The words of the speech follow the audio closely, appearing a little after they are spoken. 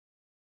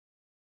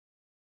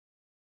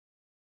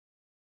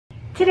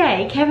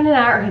Today, Kevin and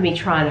I are going to be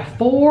trying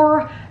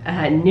 4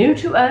 new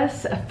to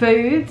us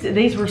foods.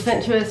 These were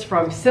sent to us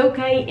from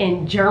Silke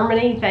in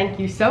Germany. Thank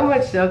you so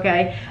much,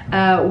 Silke.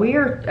 We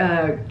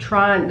are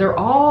trying, they're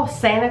all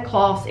Santa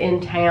Claus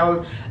in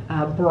Town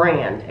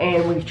brand,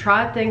 and we've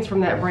tried things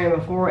from that brand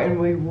before and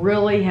we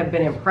really have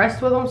been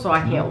impressed with them, so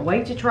I can't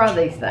wait to try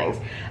these things.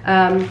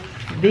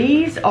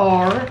 These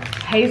are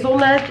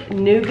hazelnut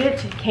nougat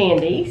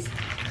candies.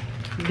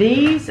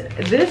 This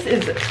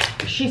is,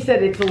 she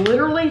said it's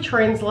literally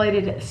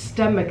translated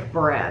stomach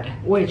bread,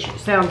 which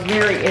sounds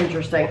very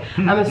interesting.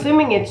 I'm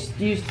assuming it's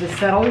used to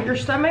settle your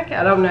stomach.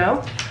 I don't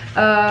know.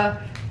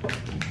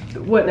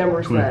 What number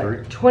is 23.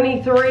 That?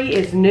 23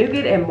 is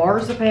nougat and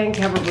marzipan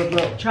covered with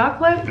milk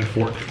chocolate.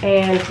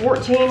 And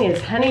 14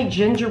 is honey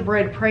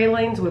gingerbread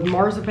pralines with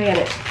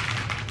marzipan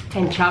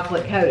and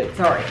chocolate coated.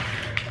 Sorry.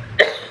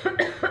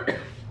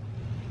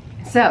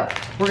 So,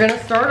 we're going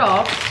to start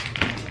off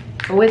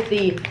with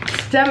the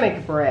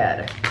stomach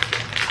bread,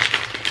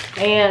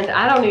 and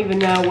I don't even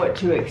know what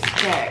to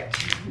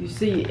expect. You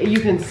see,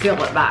 you can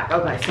seal it back.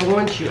 Okay, so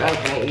once you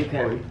open it, you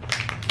can,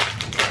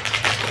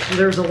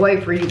 there's a way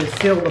for you to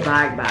seal the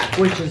bag back,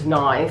 which is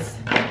nice.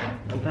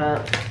 Like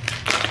that.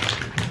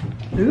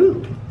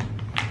 Ooh.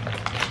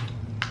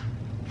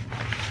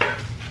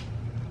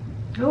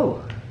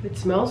 Oh, it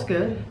smells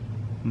good.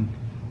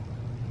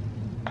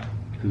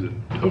 Is it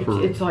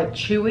tougher? It's like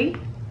chewy.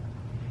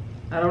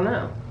 I don't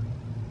know.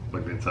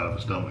 Like the inside of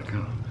the stomach,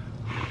 huh?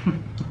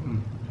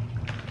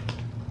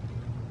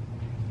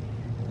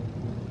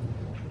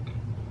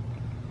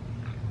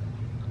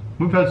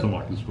 We've had some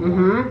like this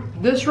before.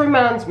 This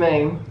reminds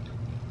me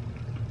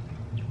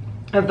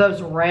of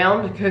those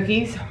round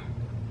cookies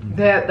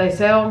that they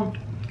sell.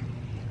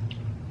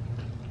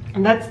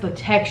 And that's the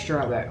texture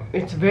of it.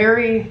 It's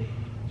very,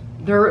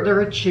 they're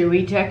a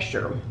chewy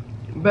texture.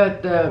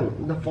 But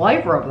the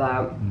flavor of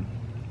that,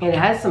 it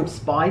has some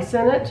spice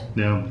in it.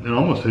 Yeah, it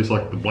almost tastes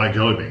like the black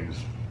jelly beans.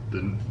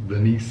 The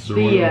anise or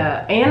the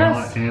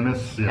anise.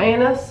 Anise. Yeah.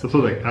 Anise. That's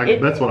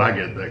what I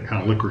get, that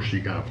kind of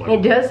licoricey kind of flavor.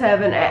 It does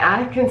have an,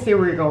 I can see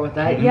where you're going with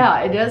that.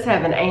 Yeah, it does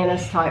have an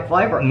anise type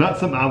flavor. Not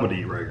something I would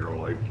eat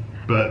regularly,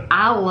 but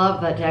I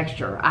love that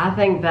texture. I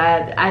think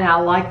that, and I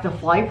like the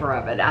flavor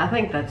of it. I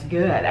think that's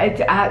good.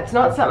 It's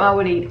not something I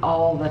would eat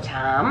all the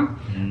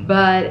time,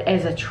 but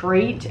as a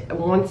treat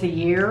once a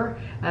year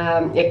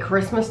at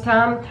Christmas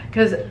time,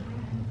 because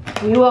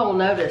you all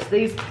notice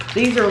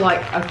these are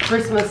like a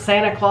Christmas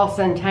Santa Claus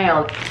in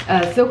Town.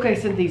 Silke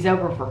sent these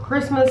over for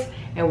Christmas,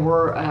 and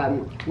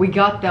we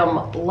got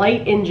them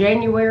late in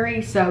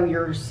January, so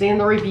you're seeing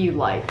the review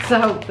late.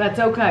 So that's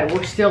okay.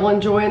 We're still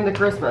enjoying the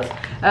Christmas.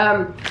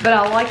 But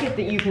I like it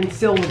that you can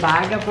seal the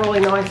bag up really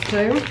nice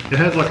too. It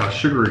has like a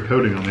sugary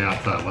coating on the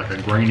outside, like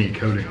a grainy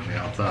coating on the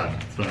outside.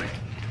 It's funny.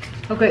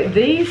 Okay,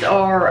 these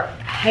are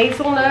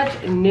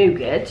hazelnut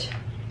nougat,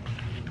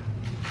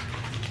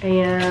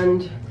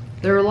 and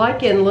they're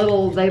like in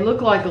little, they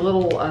look like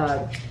little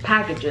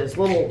packages,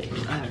 little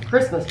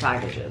Christmas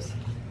packages.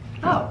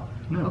 Oh,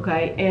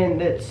 okay,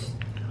 and it's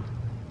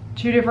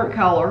 2 different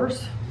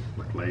colors.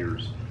 Like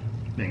layers.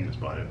 Dang, just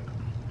bite it.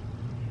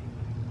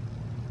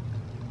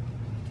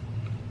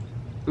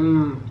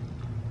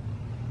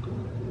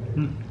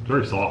 It's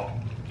very soft.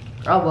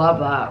 I love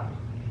that.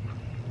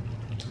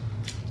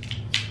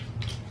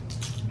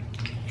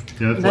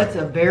 Yeah, that's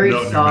like a very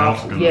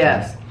soft,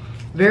 yes.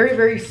 Very,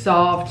 very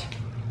soft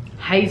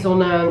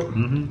hazelnut.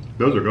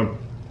 Those are good.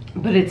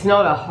 But it's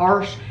not a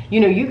harsh, you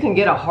know, you can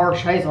get a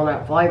harsh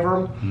hazelnut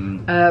flavor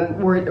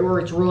where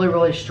it's really,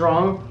 really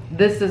strong.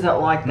 This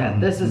isn't like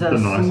that. This is a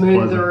nice,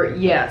 smoother,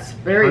 pleasant. Yes,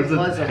 very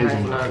pleasant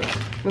hazelnut.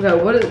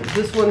 Okay, what is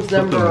this one's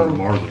number?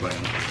 Marzipan.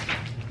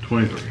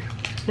 23.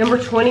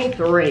 Number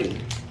 23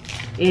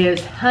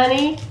 is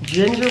honey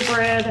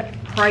gingerbread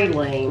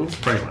pralines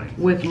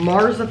with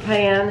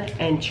marzipan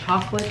and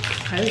chocolate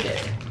coated.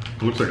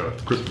 It looks like a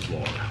Christmas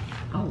log.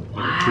 Oh,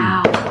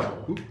 wow.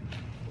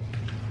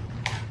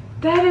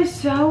 That is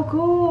so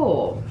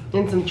cool.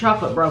 And some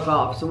chocolate broke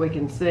off so we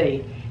can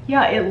see.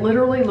 Yeah, it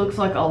literally looks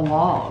like a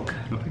log.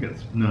 I think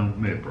it's, no,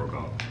 maybe it broke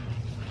off.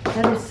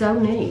 That is so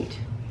neat.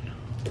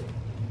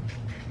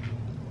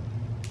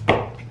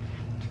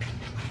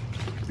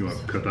 You want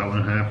to cut that one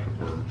in half?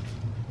 Or?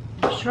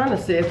 I was trying to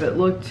see if it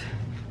looked.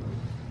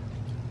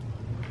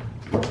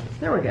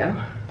 There we go.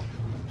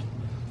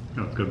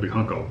 No, it's got a big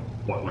hunk of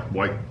like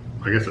white.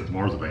 I guess it's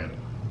marzipan.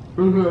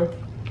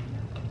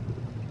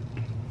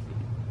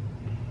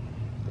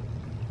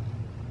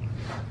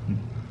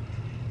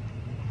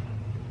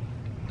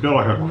 It's got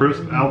like a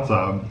crisp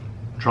outside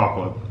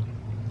chocolate,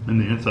 and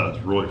the inside's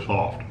really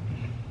soft.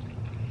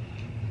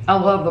 I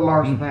love the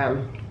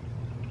marzipan.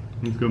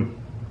 It's good.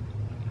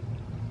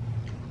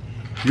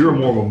 You're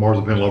more of a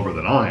marzipan lover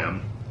than I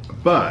am,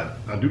 but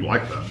I do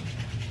like that.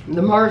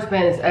 The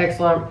marzipan is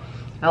excellent.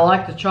 I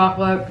like the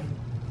chocolate.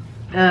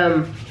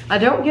 I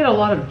don't get a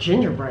lot of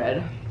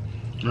gingerbread.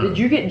 Did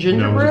you get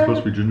gingerbread? No, was it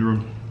supposed to be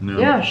gingerbread? No.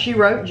 Yeah, she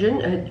wrote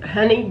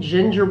honey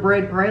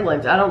gingerbread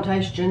pralines. I don't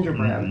taste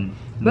gingerbread.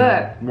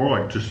 But more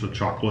like just the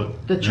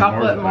chocolate. The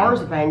chocolate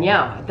marzipan,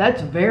 yeah,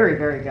 that's very,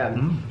 very good.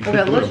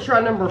 Okay, let's try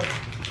number.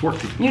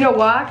 You know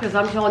why? Because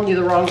I'm telling you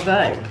the wrong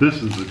thing.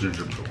 This is the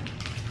gingerbread.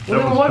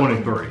 That was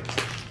 23.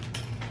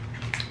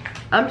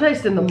 I'm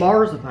tasting the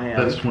marzipan.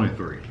 That's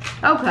 23.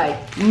 Okay,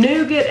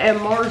 nougat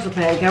and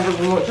marzipan covered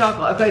with milk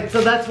chocolate. Okay,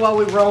 so that's why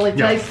we were only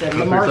tasting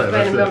the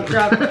marzipan and milk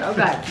chocolate.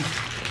 Okay.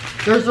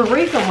 There's a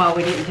reason why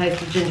we didn't taste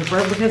the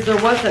gingerbread, because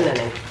there wasn't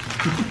any.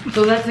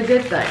 So that's a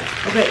good thing.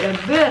 Okay, and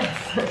this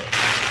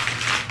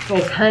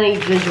is honey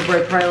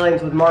gingerbread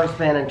pralines with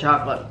marzipan and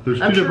chocolate. There's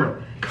two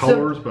different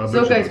colors, but I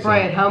bet Silke's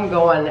probably at home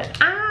going,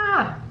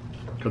 ah!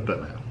 Cut that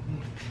now.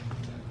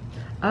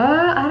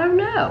 I don't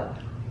know.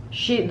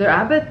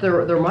 I bet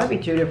there might be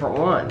two different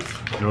ones.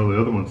 No,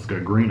 the other one's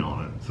got green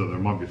on it, so there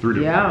might be three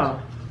different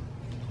ones.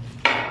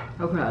 Yeah.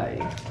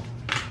 Okay.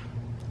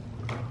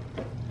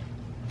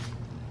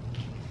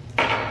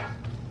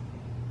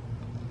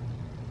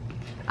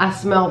 I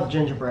smell the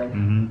gingerbread.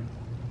 Mm-hmm.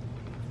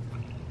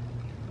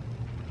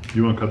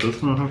 You want to cut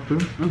this one in half too?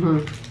 Mm-hmm.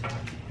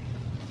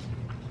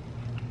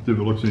 See if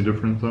it looks any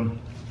different inside.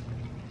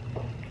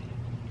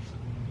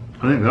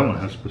 I think that one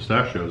has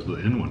pistachios, the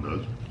end one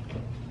does.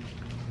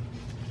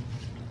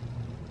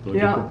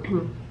 Yeah.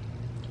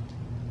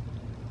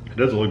 It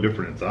doesn't look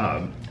different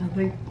inside. I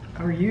think,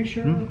 are you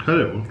sure? Cut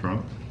it, we'll try.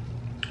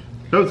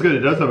 That was good.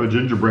 It does have a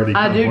gingerbready.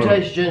 I do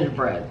taste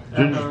gingerbread.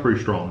 Ginger's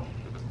pretty strong.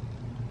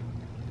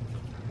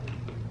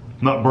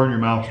 Not burn your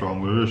mouth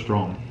strong, but it is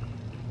strong.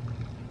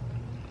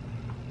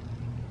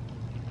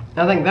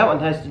 I think that one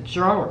tasted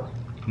stronger.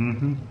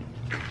 Mm-hmm.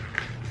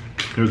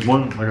 There's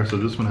one, like I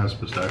said, this one has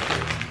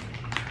pistachio.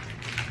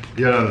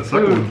 Yeah, the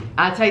second one.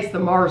 I taste the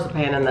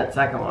marzipan in that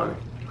second one.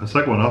 The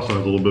second one also has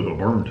a little bit of a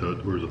burn to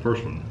it, whereas the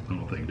first one, I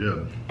don't think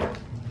did.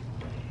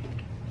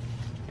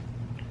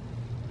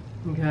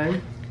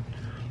 Okay.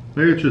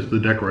 Maybe it's just the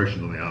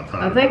decorations on the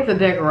outside. I think the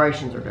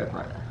decorations are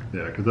different.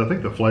 Yeah, because I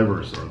think the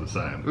flavors are the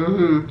same.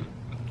 Mm-hmm.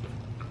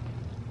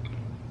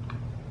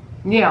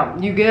 Yeah,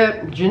 you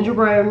get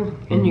gingerbread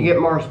and you get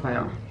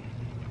marzipan.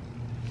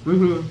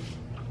 Mm-hmm.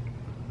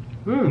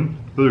 Mm.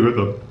 Those are good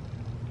though.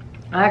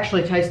 I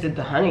actually tasted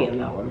the honey in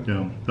that one.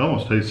 Yeah, they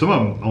almost taste, some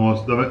of them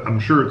almost, I'm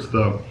sure it's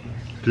the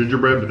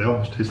gingerbread, but they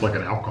almost taste like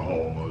an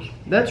alcohol almost.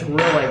 That's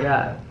really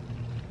good.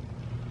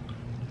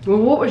 Well,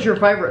 what was your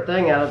favorite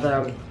thing out of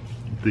them?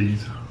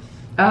 These.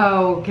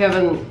 Oh,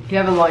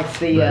 Kevin likes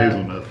the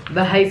hazelnut.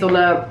 The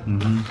hazelnut.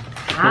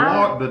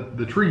 Mm-hmm.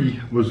 The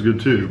tree was good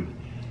too.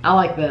 I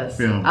like this.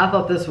 Yeah. I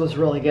thought this was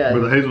really good.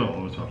 But the hazelnut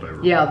one was my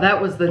favorite. Yeah,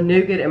 that was the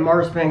nougat and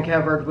marzipan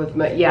covered with,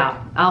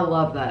 yeah, I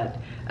love that.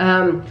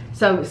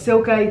 So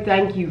Silke,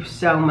 thank you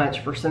so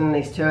much for sending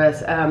these to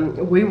us.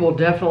 We will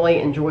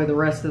definitely enjoy the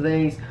rest of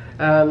these.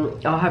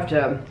 I'll have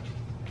to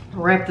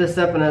wrap this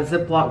up in a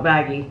Ziploc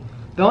baggie.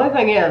 The only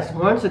thing is,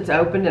 once it's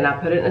opened and I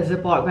put it in a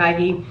Ziploc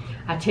baggie,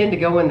 I tend to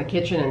go in the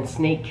kitchen and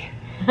sneak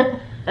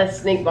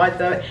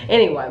bites of it.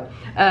 Anyway,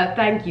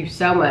 thank you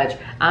so much.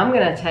 I'm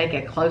gonna take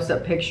a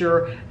close-up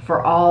picture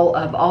for all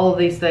of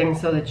these things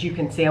so that you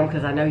can see them,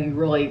 because I know you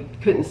really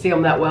couldn't see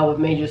them that well with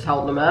me just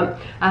holding them up.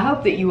 I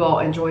hope that you all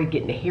enjoyed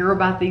getting to hear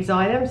about these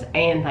items,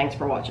 and thanks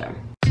for watching.